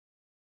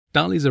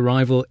Dali's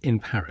arrival in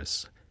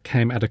Paris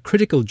came at a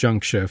critical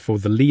juncture for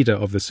the leader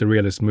of the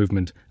Surrealist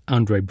movement,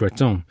 André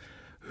Breton,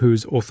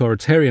 whose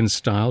authoritarian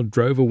style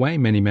drove away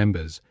many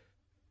members.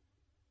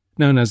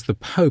 Known as the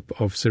Pope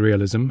of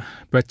Surrealism,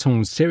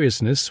 Breton's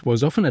seriousness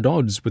was often at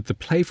odds with the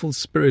playful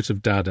spirit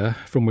of Dada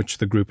from which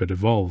the group had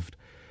evolved.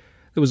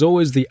 There was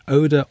always the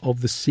odour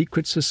of the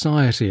secret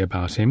society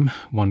about him,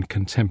 one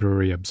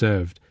contemporary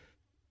observed.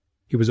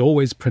 He was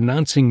always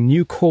pronouncing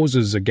new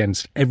causes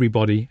against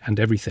everybody and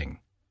everything.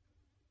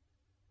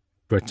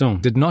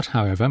 Breton did not,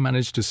 however,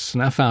 manage to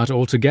snuff out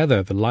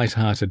altogether the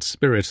light-hearted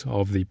spirit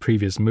of the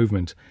previous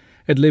movement.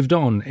 It lived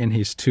on in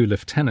his two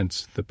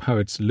lieutenants, the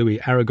poets Louis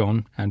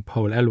Aragon and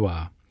Paul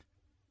Eluard.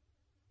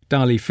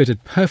 Dali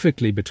fitted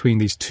perfectly between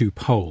these two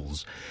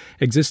poles,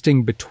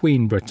 existing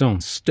between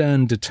Breton's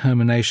stern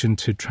determination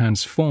to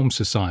transform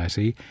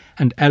society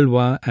and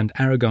Eluard and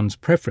Aragon's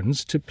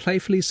preference to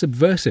playfully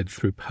subvert it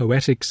through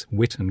poetics,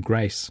 wit and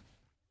grace.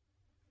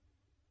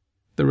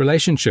 The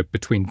relationship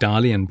between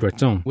Dali and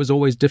Breton was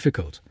always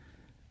difficult.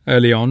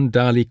 Early on,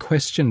 Dali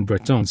questioned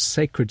Breton's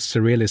sacred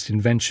surrealist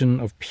invention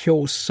of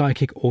pure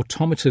psychic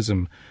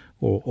automatism,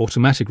 or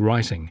automatic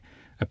writing,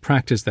 a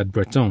practice that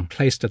Breton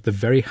placed at the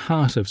very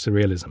heart of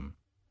surrealism.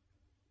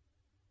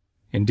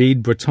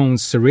 Indeed,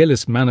 Breton's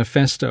Surrealist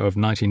Manifesto of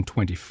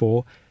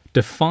 1924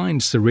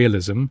 defined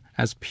surrealism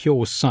as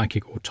pure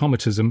psychic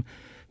automatism,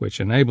 which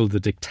enabled the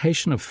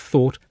dictation of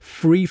thought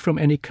free from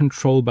any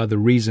control by the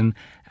reason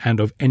and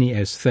of any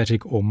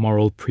aesthetic or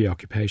moral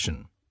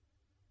preoccupation.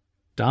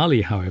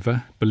 Dali,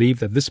 however, believed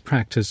that this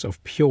practice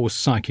of pure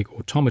psychic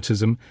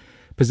automatism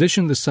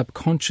positioned the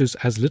subconscious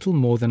as little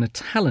more than a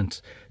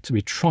talent to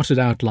be trotted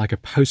out like a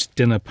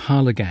post-dinner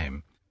parlour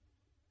game.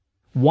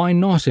 Why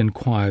not,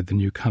 inquired the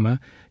newcomer,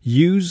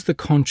 use the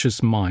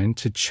conscious mind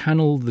to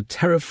channel the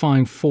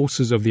terrifying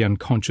forces of the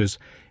unconscious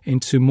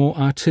into more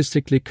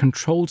artistically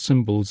controlled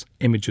symbols,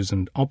 images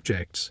and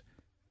objects?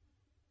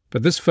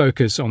 But this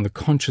focus on the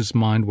conscious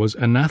mind was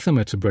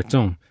anathema to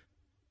Breton.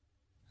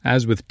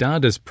 As with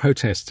Dada's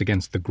protests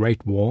against the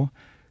Great War,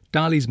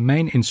 Dali's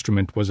main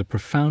instrument was a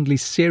profoundly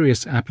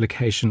serious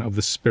application of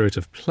the spirit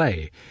of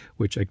play,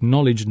 which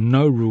acknowledged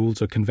no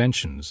rules or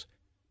conventions.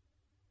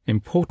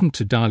 Important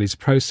to Dali's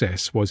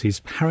process was his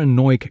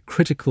paranoid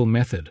critical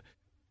method.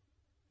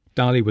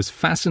 Dali was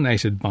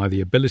fascinated by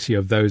the ability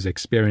of those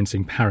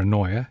experiencing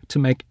paranoia to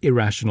make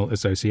irrational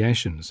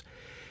associations.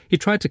 He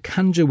tried to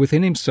conjure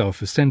within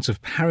himself a sense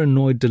of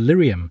paranoid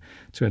delirium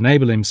to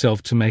enable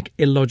himself to make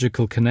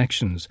illogical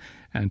connections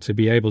and to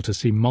be able to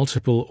see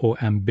multiple or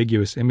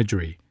ambiguous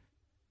imagery.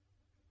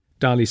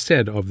 Dali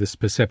said of this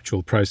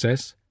perceptual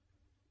process,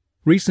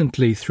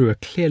 "Recently, through a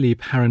clearly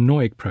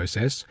paranoid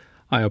process,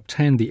 I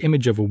obtained the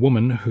image of a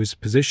woman whose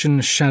position,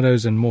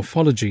 shadows and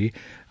morphology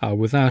are,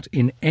 without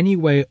in any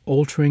way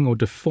altering or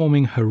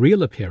deforming her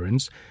real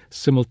appearance,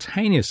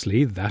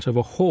 simultaneously that of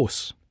a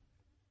horse."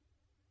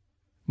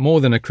 More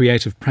than a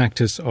creative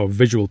practice of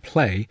visual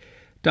play,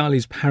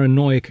 Dali's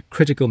paranoid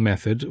critical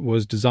method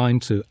was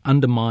designed to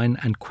undermine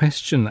and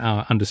question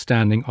our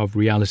understanding of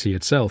reality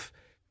itself.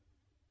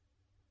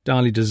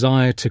 Dali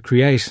desired to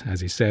create, as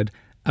he said,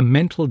 a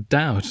mental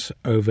doubt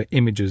over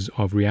images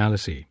of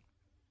reality.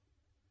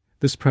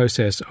 This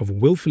process of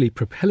willfully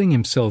propelling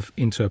himself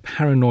into a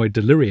paranoid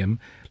delirium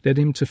led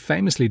him to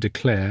famously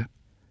declare,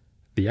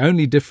 "The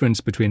only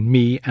difference between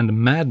me and a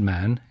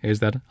madman is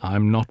that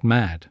I'm not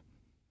mad."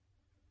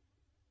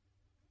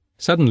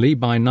 Suddenly,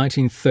 by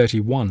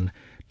 1931,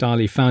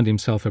 Dali found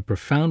himself a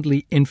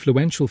profoundly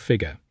influential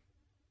figure.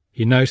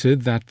 He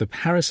noted that the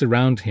Paris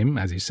around him,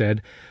 as he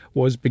said,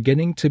 was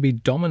beginning to be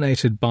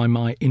dominated by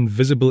my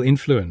invisible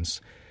influence.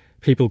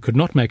 People could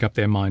not make up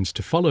their minds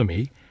to follow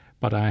me,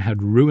 but I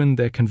had ruined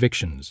their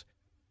convictions.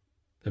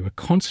 They were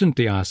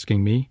constantly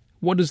asking me,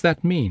 "What does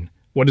that mean?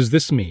 What does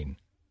this mean?"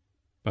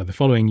 By the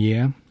following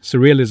year,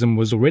 Surrealism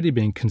was already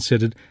being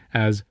considered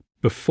as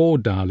before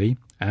Dali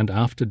and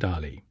after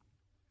Dali.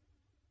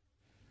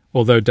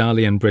 Although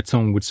Dali and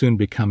Breton would soon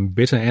become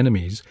bitter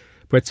enemies,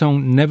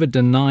 Breton never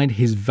denied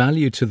his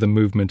value to the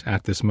movement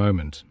at this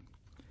moment.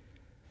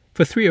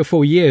 For 3 or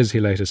 4 years,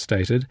 he later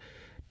stated,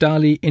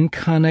 Dali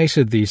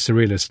incarnated the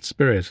surrealist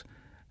spirit,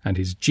 and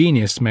his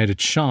genius made it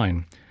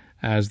shine,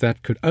 as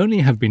that could only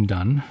have been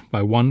done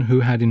by one who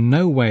had in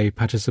no way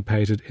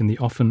participated in the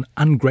often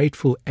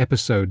ungrateful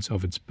episodes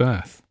of its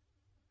birth.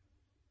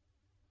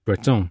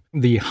 Breton,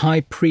 the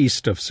high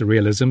priest of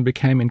surrealism,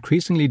 became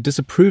increasingly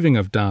disapproving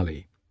of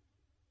Dali.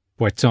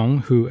 Breton,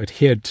 who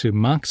adhered to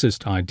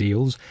Marxist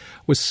ideals,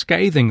 was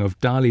scathing of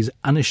Dali's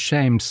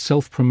unashamed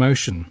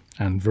self-promotion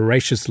and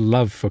voracious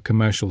love for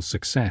commercial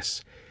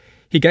success.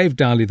 He gave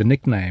Dali the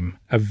nickname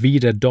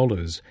Avida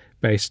Dollars,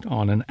 based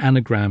on an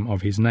anagram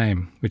of his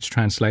name, which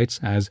translates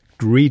as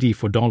greedy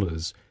for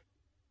dollars.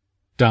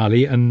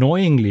 Dali,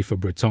 annoyingly for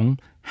Breton,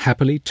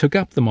 happily took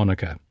up the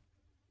moniker.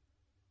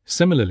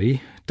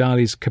 Similarly,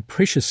 Dali's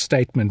capricious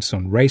statements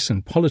on race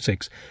and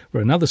politics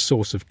were another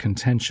source of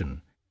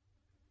contention.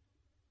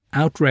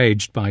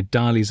 Outraged by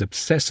Dali's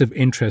obsessive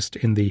interest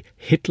in the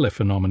Hitler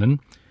phenomenon,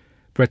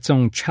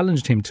 Breton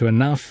challenged him to a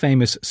now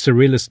famous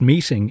Surrealist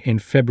meeting in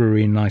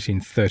February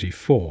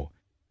 1934.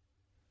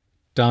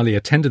 Dali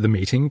attended the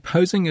meeting,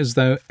 posing as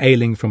though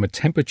ailing from a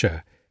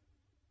temperature.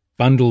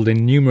 Bundled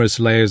in numerous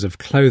layers of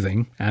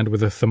clothing and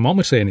with a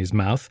thermometer in his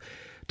mouth,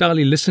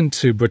 Dali listened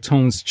to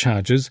Breton's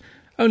charges,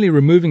 only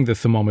removing the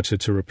thermometer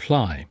to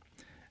reply.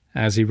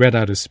 As he read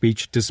out a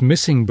speech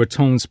dismissing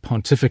Breton's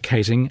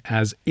pontificating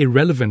as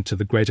irrelevant to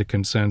the greater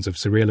concerns of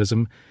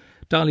Surrealism,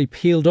 Dali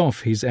peeled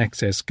off his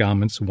excess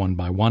garments one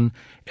by one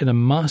in a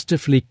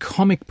masterfully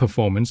comic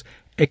performance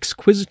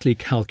exquisitely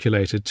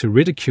calculated to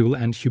ridicule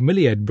and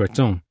humiliate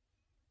Breton,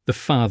 the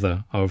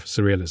father of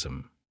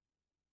Surrealism.